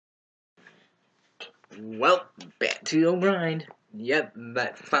Well, back to your grind. Yep,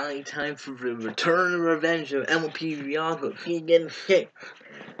 but finally time for the return and revenge of MLP VLOGS. He getting hit.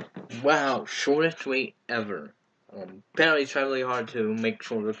 Wow, shortest wait ever. Apparently tried really hard to make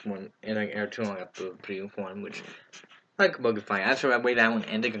sure this one, and I aired too long after the previous one, which I could probably find. After I wait that one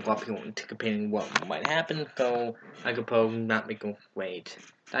ended, a lot of people anticipating what might happen, so I could probably not make them wait.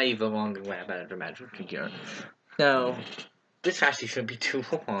 Not even longer when I better dramatic figure. So, this actually shouldn't be too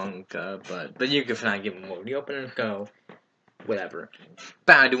long, but you can finally give them more. The opener go, whatever.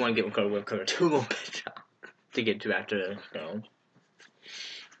 But I do want to give a web cover too little bit to get to after this, so.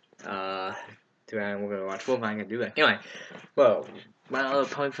 We're gonna watch Wolf, I can do that. Anyway, well,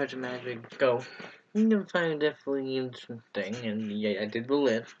 Polyfetch Magic go. You can find it definitely interesting, and yeah, I did the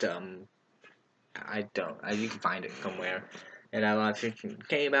list, you can find it somewhere. And I watched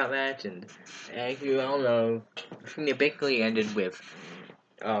 15K about that, and as you all know, it basically ended with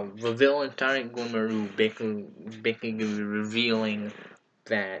the villain starting Glimmer, who basically revealing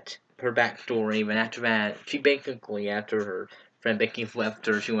that her backstory, but after that, she basically, after her friend Becky left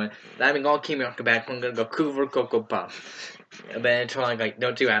her, she went, I'm all came out back, I'm gonna go Coover Cocoa Puff. But it's like,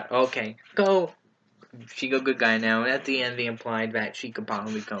 don't do that. Okay, go. She go good guy now, and at the end they implied that she could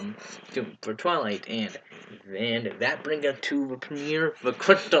possibly come for Twilight, and that brings us to the premiere, The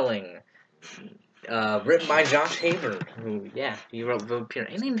Crystalling, written by Josh Haber, who, yeah, he wrote the premiere,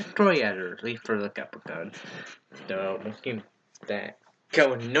 and he's the story editor, at least for the episode. So, let's keep that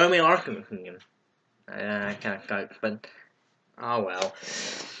going. No mail argument. I kind of got, but, oh well.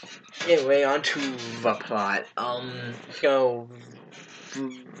 Anyway, on to the plot.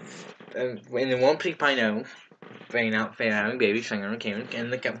 In the one place I know, Fade having baby, Singer came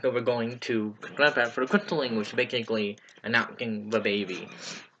and the couple were going to grab that for the crystalling, which is basically announcing the baby.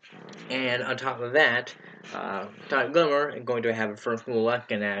 And on top of that, Glimmer is going to have a first look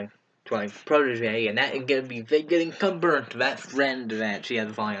and Twilight protege, and that is going to be getting converted to that friend that she has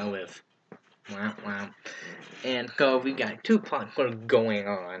a file with. Wow. And so we got two plots sort of going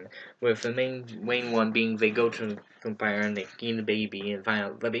on, with the main one being they go to the empire and they see the baby and find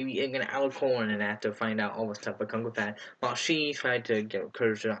out the baby is an alicorn and have to find out all the stuff that comes with that, while she tried to get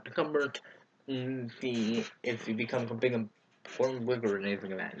courage to not to convert if you become a big important wigger and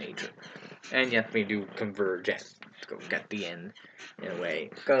anything of that nature. And yes, we do converge at the end in a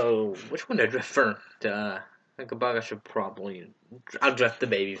way. So which one to address first? I should probably address the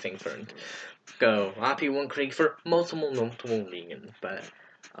baby thing first. Go. A lot of people want Krieg for multiple reasons, but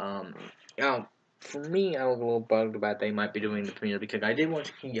for me, I was a little bugged about they might be doing the premiere because I did want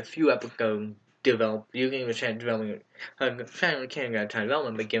to see a few episodes develop. You can even chance developing, can't get time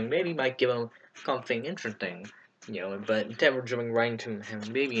development, but maybe might give them something interesting. But instead we're jumping right into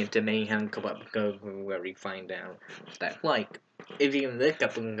having baby into mayhem, a couple episodes where we find out that, like, if even this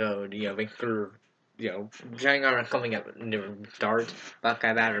episode, they curve, Giant Armor coming up near start,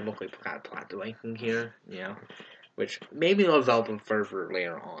 Buckeye Batter mostly kind of plot developing here, which maybe they'll develop them further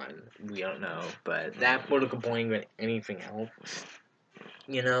later on, we don't know, but that would have complained with anything else,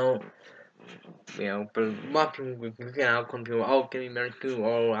 but a lot of people get Alcon people, can be married to,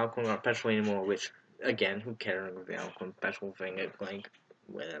 Alcon not special anymore, which, again, who cares with the Alcon special thing, it's like,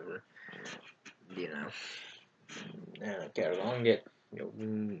 whatever, I don't care, as long as get,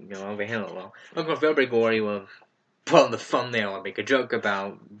 I'll be handled well. Of course, very gory will put on the thumbnail and make a joke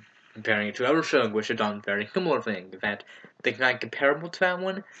about comparing it to other shows which have done very similar things. In fact, they're kind of comparable to that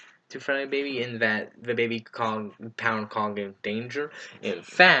one, to Friday Baby, in that the baby called Pound called in danger. In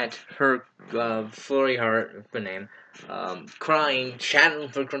fact, her Flurry Heart, the name, crying, chatting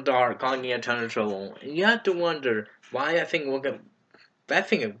for the heart, calling it a ton of trouble. And you have to wonder why that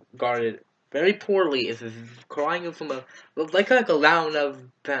thing guarded very poorly is crying from a loud enough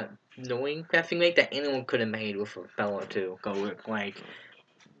annoying crafting make that anyone could have made with a fellow to go with, like,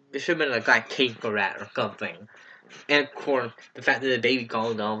 there should have been a guy cake for that or something. And of course, the fact that the baby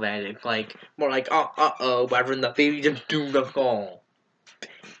called and all that, it's like, more like, rather than the baby just doing the call.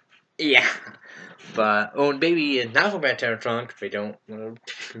 Yeah. But, the baby is not so bad Terratron, because they don't want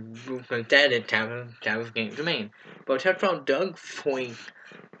to instead it Tavis gains domain. But Terratron does point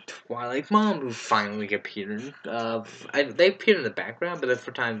Twilight Mom, who finally appeared. They appeared in the background, but that's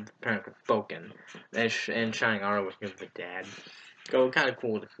for time apparently spoken. And Shining Aura was the dad. So kind of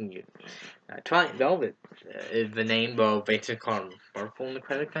cool to see. Twilight Velvet is the name, but they just call him Sparkle in the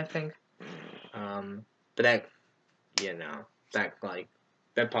credits, I think. But that,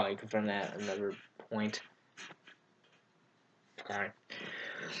 that probably confirmed that at another point. Sorry.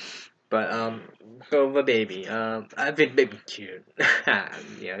 But, so the baby, I think baby cute. Yeah,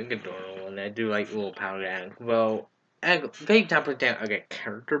 it's adorable, and I do like little powder ads. Well, They don't pretend like a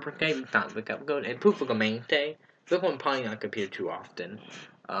character brigade, not the up good, and Pufagamente, they won't probably not appear too often.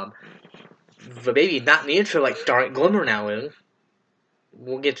 The baby not in the intro like Starlight Glimmer now is.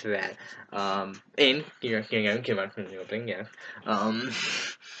 We'll get to that. And came out from the opening, yeah.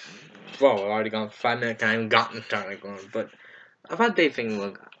 Well, we've already gone 5 minute time, gotten Starlight Glimmer, but I thought they think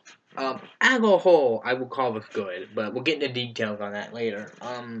look. As a whole, I will call it good, but we'll get into details on that later.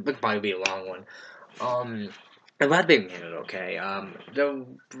 It'll probably be a long one. I'm glad they made it okay. The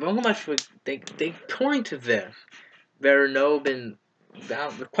very much they point to this. There are no been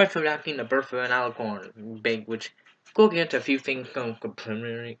the question of asking the birth of an alicorn big, which go against a few things from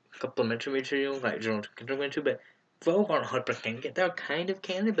complementary materials like general contribution, but those aren't 100% get. They're kind of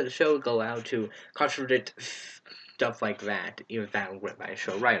canon, but the show would go out to contradict stuff like that. Even if that was written by a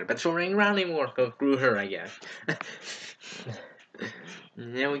show writer, but the show ain't around anymore. Go through her, I guess.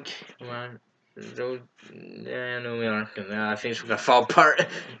 Now we come on. No, we aren't. I think it's gonna fall apart.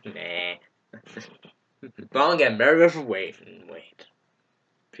 Nah. Well, I'll get very for wait.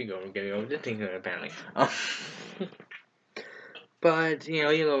 She go and get over the thing apparently. But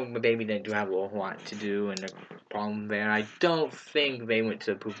the baby didn't do have a whole lot to do, and the problem there, I don't think they went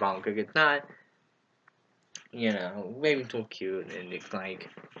to the poop ball because it's not. Baby's so cute, and it's like,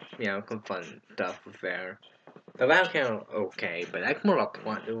 some fun stuff there. The last kind okay, but that's more of a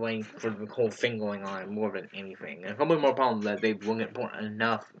plot like for the whole thing going on more than anything. And probably more problems that they wouldn't important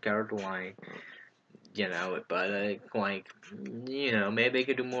enough character wise, but like, maybe they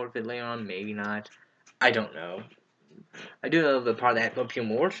could do more of it later on, maybe not. I don't know. I do know the part that helped you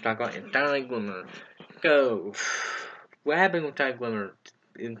more to talk about Starlight Glimmer. Go. What happened with Starlight Glimmer?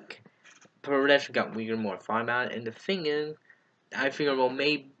 Production got weird more fun about it, and the thing is, I figure, well,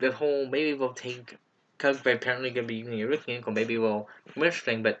 maybe we'll take, because they're apparently going to be using a Ricky, or maybe we'll merge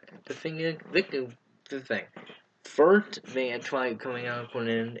thing, but the thing is, the thing. First, they had Twilight coming out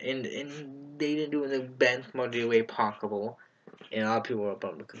and they didn't do it in the best modular way possible, and a lot of people were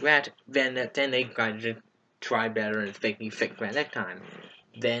bummed because of that. Then they tried to try better and fake that next time.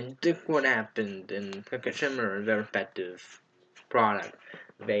 Then look what happened, and Cricket Shimmer, their respective product.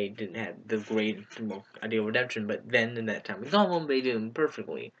 They didn't have the great ideal redemption, but then in that time, Gollum, they did them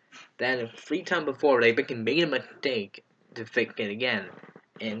perfectly. Then, 3 times before, they made a mistake to fix it again.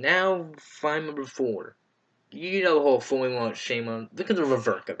 And now, find number 4. The whole fooling won't shame on. Look at the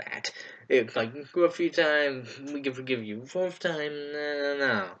reverse of that. It's like, go a few times, we can forgive you. 4th time,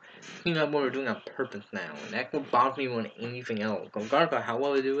 no. You know what we're doing on purpose now, and that will bother me more than anything else. Regardless of how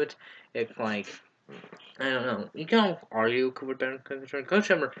well they do it, it's like, I don't know. You can't argue with better Coach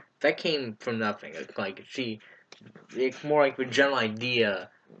Summer. That came from nothing. It's like it's more like the general idea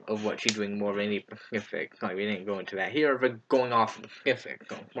of what she's doing more than any specific. Like we didn't go into that here, but going off specific.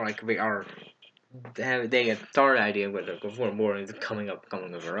 More like they had started idea with it before more is coming of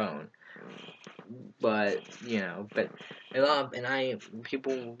her own. But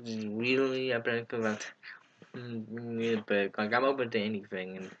people really about but like I'm open to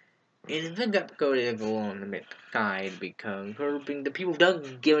anything and I think that could go on the mid side because the people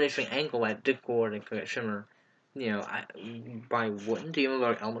don't give anything angle at Discord and Shimmer. By wouldn't even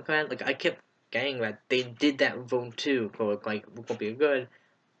like Elmer Clan. Like I kept getting that they did that vote too, so it's like it would be good.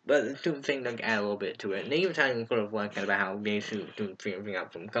 But the two things like add a little bit to it. And even time sort of like about how they should do figuring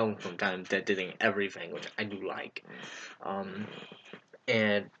out from time that doing everything, which I do like. And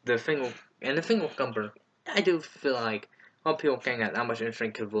the thing with Gumper, I do feel like people can't get that much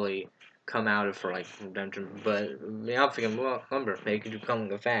interesting could really come out of for like redemption. But I'm thinking, well, Gumper, maybe could you come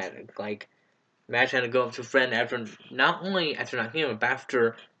with that? It's like imagine having to go up to a friend after not only after not hearing, but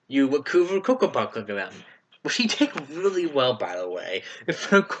after you would Cocoa Puck look at them. Well, she take really well, by the way. If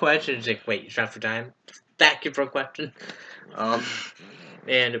her question is like, wait, you shot for time? Thank you for a question.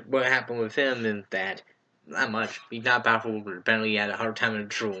 And what happened with him is that not much. He's not powerful, but apparently he had a hard time in the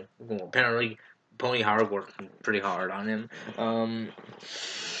true. Well, apparently, Pony Hard worked pretty hard on him.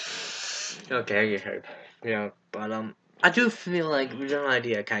 Okay, I get hurt. Yeah, but I do feel like the general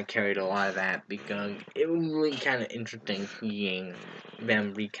idea kind of carried a lot of that because it was really kind of interesting seeing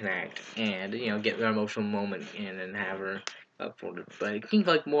them reconnect and get their emotional moment in and have her up for it. But it seems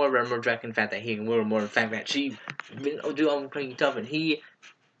like more of a more the fact that he can more the fact that she been do all crazy stuff and he.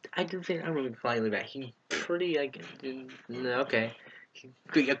 I do think I'm really finally that he's pretty like okay.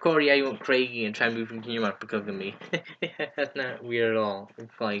 Corey, yeah, you went crazy and try to move from humor because of me. That's not weird at all.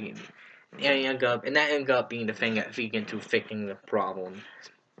 It's like and that ended up being the thing that feeds into fixing the problem.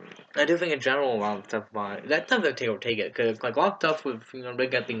 I do think in general a lot of stuff about it. That stuff that take it, because like a lot of stuff with they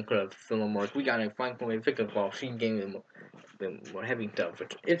got things could have film more. We gotta find a way to fix it while she gave them the more heavy stuff,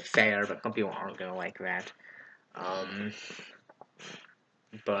 which is fair, but some people aren't gonna like that.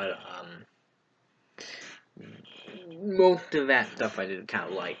 But most of that stuff I did kind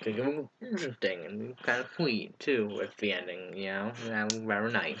of like. It was interesting and kind of sweet too with the ending. You know, that was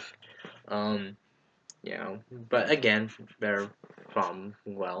very nice. Um, you know, but again, they're from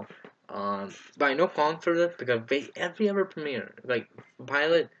well. But I know Kong for this because they every ever premiere like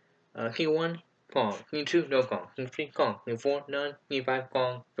pilot, Q1 Kong, Q2 no Kong, Q3 Kong, Q4 none, Q5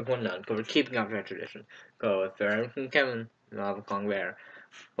 Kong, Q1 none. Because we're keeping up that tradition. Go with Kevin, love Kong there.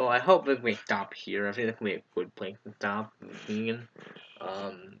 Well, I hope that we stop here. I think that would be a good place to stop. Vegan.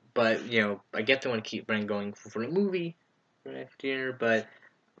 But you know, I guess I want to keep Brand going for the movie for next year, but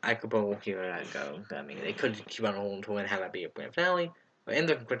I could probably see where that goes. I mean, they could keep on holding to it and have that be a grand finale, or end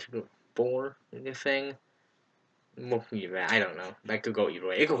up with 4 in this thing. Well, either I don't know. That could go either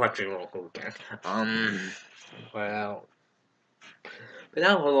way. It could watch it all again. Well, but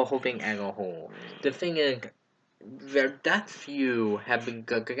now the whole thing as a whole. The thing is, that few have been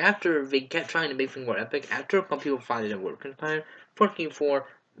good. After they kept trying to make things more epic, after a couple people finally didn't work in time, 14-4,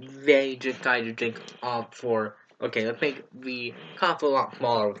 they just decided to take off for, okay, let's make the conflict a lot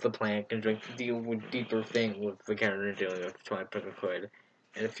smaller with the plan and just deal with deeper things with the character dealing with so I could,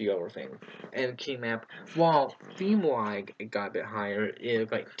 and a few other things. And Key Map, while theme-wise it got a bit higher,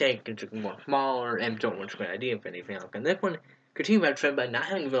 it like take into more smaller and don't much good idea if anything else. And this one continue that trend by not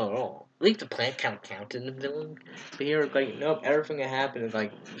having a villain at all. At least the plant count counted in the villain. But here, like, nope, everything that happened is,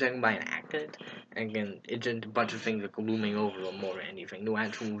 like, done by an accident. And again, it's just a bunch of things like looming over them more than anything. No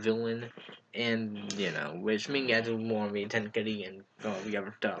actual villain. And, you know, which means you have to do more of the intensity and all the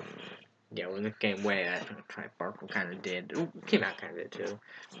other stuff. Yeah, well, in this game way, I think Tri-Sparkle kind of did. Ooh, came out kind of did, too.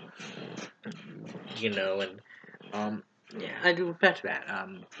 You know, and, yeah, I do respect that.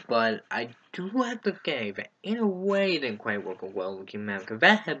 But I do have to say that in a way it didn't quite work well with King Man, because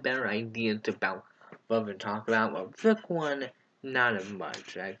that had better ideas about love and talk about. Well, this one, not as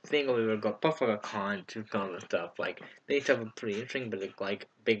much. I think we would go both for a con to some of the stuff. Like, they stuff was pretty interesting, but it's like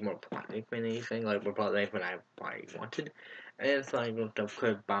big more plotting than anything. Like, we're probably like what I probably wanted. And it's like stuff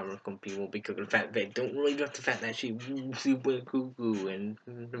could bother some people because of the fact they don't really just the fact that she super cuckoo and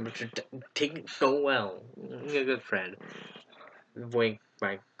take it so well. A good friend. Wink,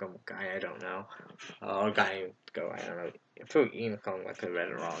 like, guy, I don't know. Or guy, go, I don't know. It's so even calling like I read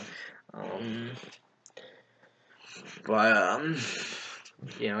it wrong. But,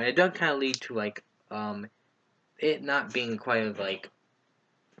 you know, it does kind of lead to, like, it not being quite as, like,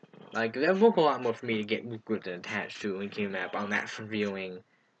 that took a lot more for me to get good and attached to when it came up on that for viewing.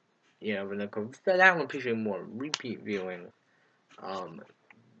 You know, that one appreciate more repeat viewing.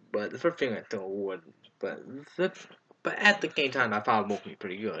 But the first thing I still would, but but at the same time, I thought it woke me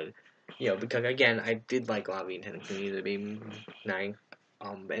pretty good. You know, because again, I did like a lot of the intended community to be nice.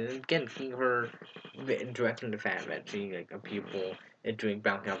 And again, seeing her directing the fact that she like a people and doing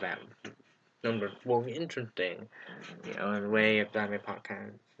bounce out that number was interesting. You know, in a way of that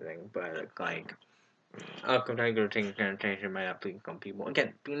podcast thing, but like. Competitor taking sanitation might not please some people.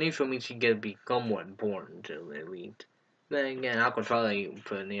 Again, initially she get become more important to the elite. Then again, I'll probably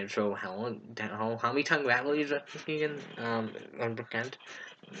put in the intro how many times that will use again? 1%.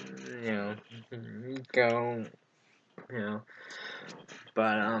 You know, go, you know,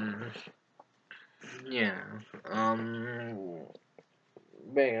 but yeah,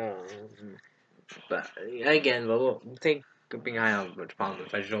 but, but again, we'll take being high on the problem.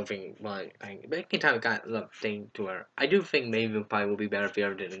 I just don't think, like, but anytime I got the thing to her, I do think maybe it probably would be better if you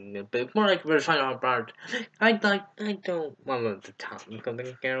ever did it, but it's more like we're trying to part. I don't want the top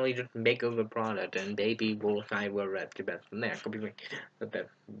something generally just make a good product and maybe we'll decide where that's the best from there. Could be like the best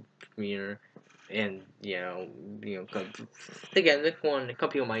mirror. And you know, cause, again, this one, a couple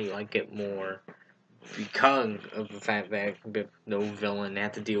people might like it more because of the fact that with no villain, they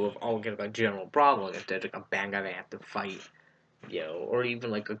have to deal with all kind of a general problem. If there's like a bad guy they have to fight, you know, or even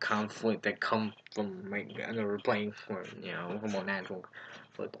like a conflict that comes from like another place, or a more natural.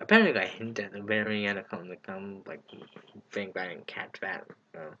 But apparently, I hint at the very end of something that comes like thing, but I didn't catch that.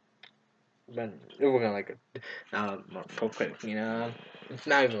 But we're gonna like more quick, you know. It's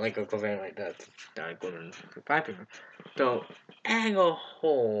not even like a event like that. It's not going to popular. So as a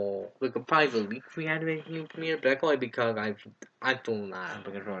whole, we could probably leak reanimating premiere, but that's only because I still not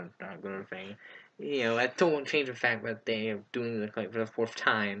because it's not a good thing. You know, I still won't change the fact that they are doing this like for the 4th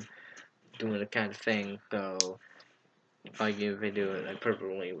time, doing the kind of thing. So like if they do it like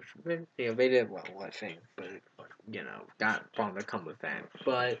perfectly, which they did well, I think. But that problem that come with that.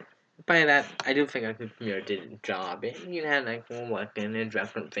 But by that, I do think I think Premiere did a job. It had like one working and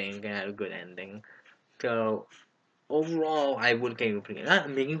different thing, and had a good ending. So overall, I would give it not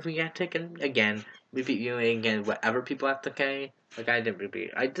amazing, and again, repeat viewing again whatever people have to say. Like I didn't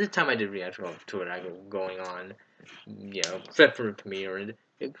repeat. This time I did reaction to it. I go going on, except for premiere and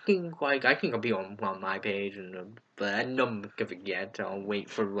it can like I can be on my page and but I don't give it yet. I'll wait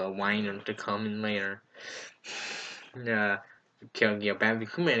for Winer to come in later. Bambi,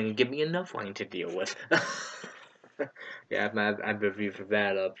 come in and give me enough wine to deal with. Yeah, I've reviewed for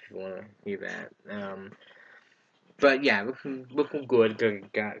that up if you want to hear that. But yeah, looking good.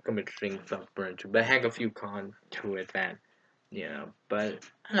 Got some interesting stuff for it, but I had a few cons to it that but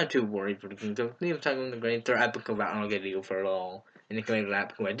I'm not too worried for the game. So leave talking on the great third epic of I don't get deal for it all. And the kind of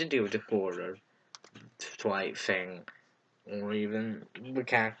epic I did deal with the quarter Twilight thing. Or even the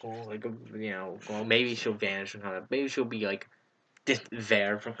cackle, like well maybe she'll vanish and kind of maybe she'll be like just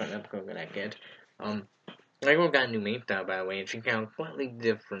there for kind of epic that get. Everyone got a new mate now, by the way, and she kind of slightly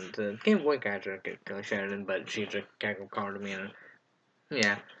different. Can't boy catcher Sheridan, but she's a cackle card man.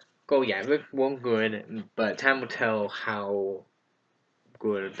 Yeah. Yeah, it won't good, but time will tell how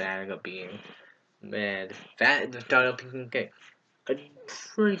good or bad it'll be. And that the startup can get a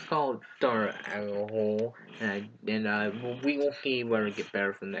pretty solid start as a whole, and we will see where it get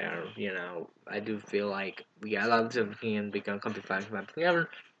better from there. I do feel like we got a lot of stuff can become country flags together.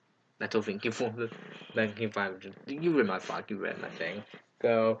 That's all thank you for the banking 500. You read my blog, you read my thing.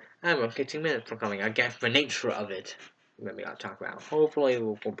 So I don't know, 15 minutes for coming. I guess the nature of it. Maybe I'll talk about. Hopefully it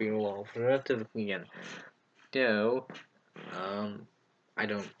will be long for the rest of the weekend. So, I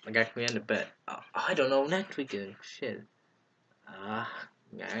got to end it, but I don't know next weekend. Shit.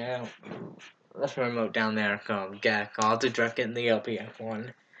 Yeah. Let's remote down there. Get called to direct in the LPF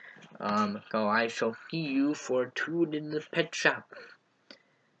one. I shall see you for 2 in the pet shop.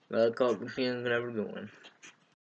 Well, call it whatever going.